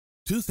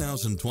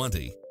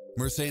2020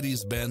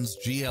 Mercedes-Benz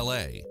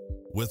GLA.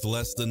 With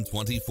less than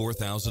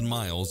 24,000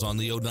 miles on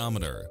the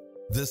odometer,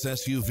 this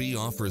SUV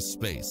offers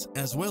space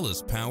as well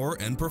as power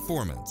and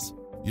performance.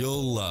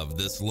 You'll love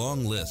this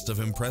long list of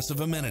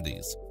impressive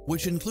amenities,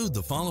 which include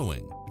the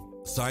following: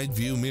 side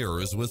view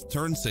mirrors with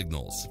turn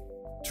signals,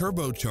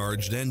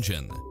 turbocharged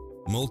engine,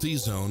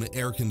 multi-zone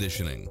air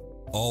conditioning,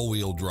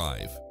 all-wheel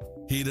drive,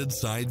 heated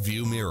side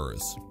view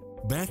mirrors,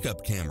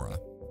 backup camera,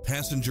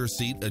 passenger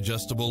seat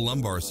adjustable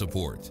lumbar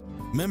support,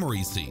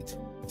 memory seat,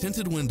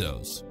 tinted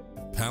windows,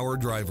 power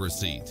driver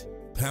seat,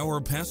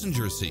 power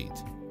passenger seat,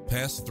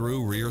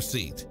 pass-through rear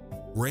seat,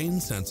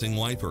 rain sensing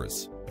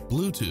wipers,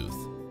 Bluetooth,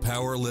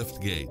 power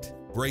liftgate,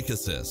 brake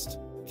assist,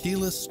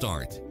 keyless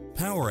start,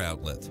 power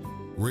outlet,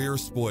 rear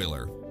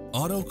spoiler,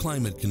 auto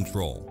climate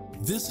control.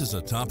 This is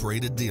a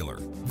top-rated dealer.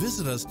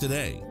 Visit us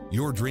today.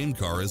 Your dream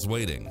car is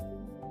waiting.